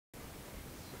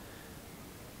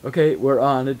Okay, we're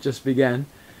on. It just began.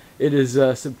 It is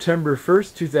September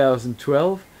 1st,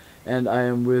 2012, and I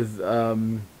am with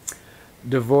Dvorah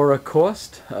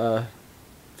Kost,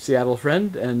 Seattle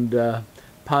friend, and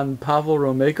Pan Pavel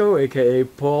Romejko, a.k.a.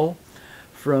 Paul,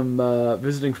 from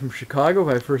visiting from Chicago,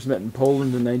 who I first met in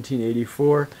Poland in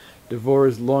 1984. Dvorah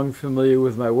is long familiar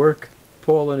with my work.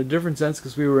 Paul in a different sense,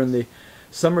 because we were in the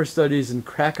summer studies in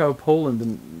Krakow, Poland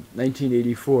in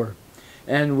 1984.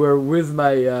 And we're with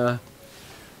my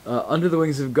Under the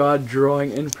Wings of God drawing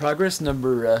in progress,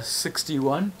 number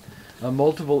 61, a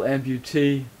multiple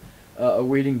amputee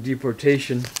awaiting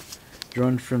deportation,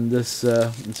 drawn from this,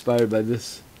 inspired by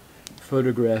this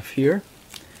photograph here.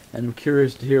 And I'm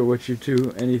curious to hear what you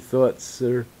two, any thoughts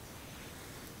or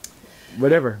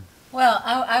whatever. Well,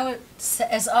 I would say,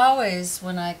 as always,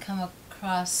 when I come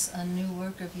across a new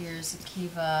work of yours,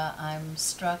 Akiva, I'm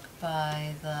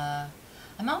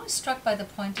always struck by the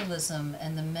pointillism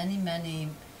and the many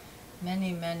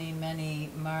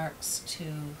marks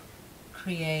to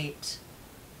create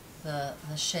the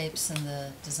shapes and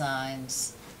the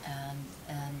designs, and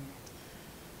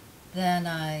then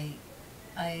I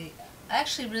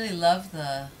actually really love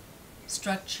the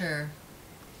structure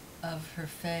of her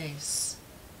face.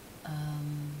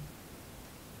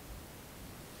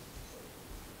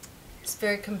 It's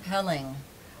very compelling.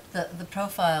 The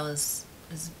profile is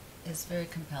very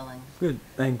compelling. Good,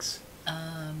 thanks.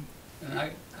 And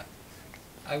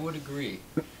I would agree.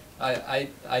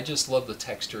 I just love the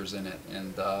textures in it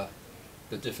and the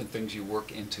different things you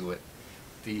work into it.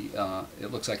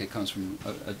 It looks like it comes from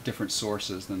different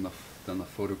sources than the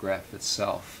photograph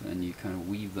itself, and you kind of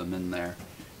weave them in there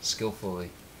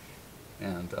skillfully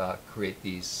and create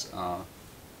these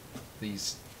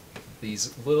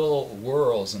little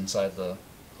whirls inside the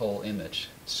whole image.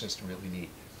 It's just really neat.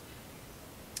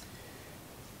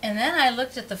 And then I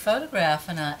looked at the photograph,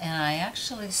 and I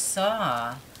actually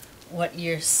saw what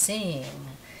you're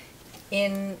seeing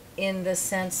in the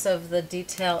sense of the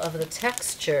detail of the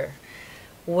texture,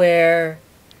 where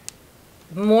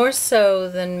more so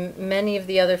than many of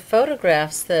the other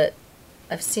photographs that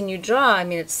I've seen you draw, I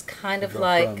mean, it's kind of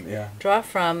like draw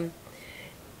from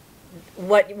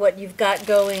what you've got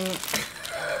going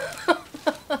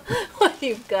what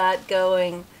you've got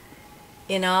going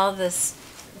in all this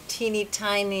teeny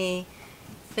tiny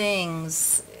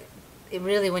things. It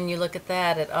really, when you look at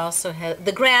that, it also has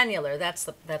the granular. That's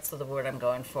the word I'm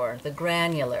going for. The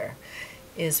granular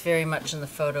is very much in the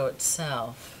photo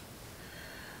itself.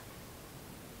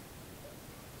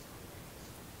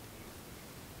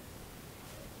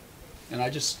 And I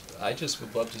just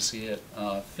would love to see it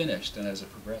finished, and as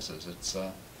it progresses, it's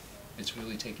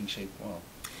really taking shape well.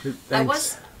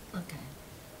 Thanks.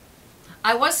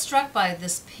 I was struck by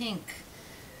this pink,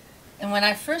 and when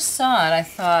I first saw it, I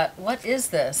thought, "What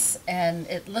is this?" And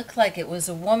it looked like it was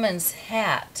a woman's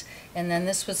hat, and then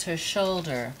this was her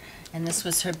shoulder, and this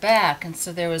was her back, and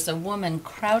so there was a woman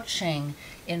crouching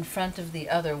in front of the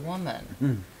other woman.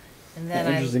 Mm. And then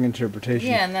Interesting interpretation.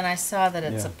 Yeah, and then I saw that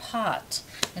it's a pot,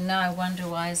 and now I wonder,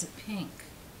 why is it pink?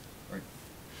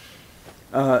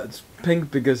 It's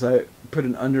pink because I put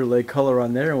an underlay color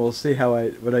on there, and we'll see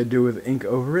what I do with ink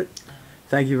over it.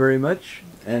 Thank you very much,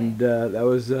 and that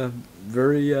was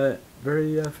very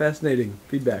fascinating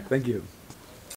feedback. Thank you.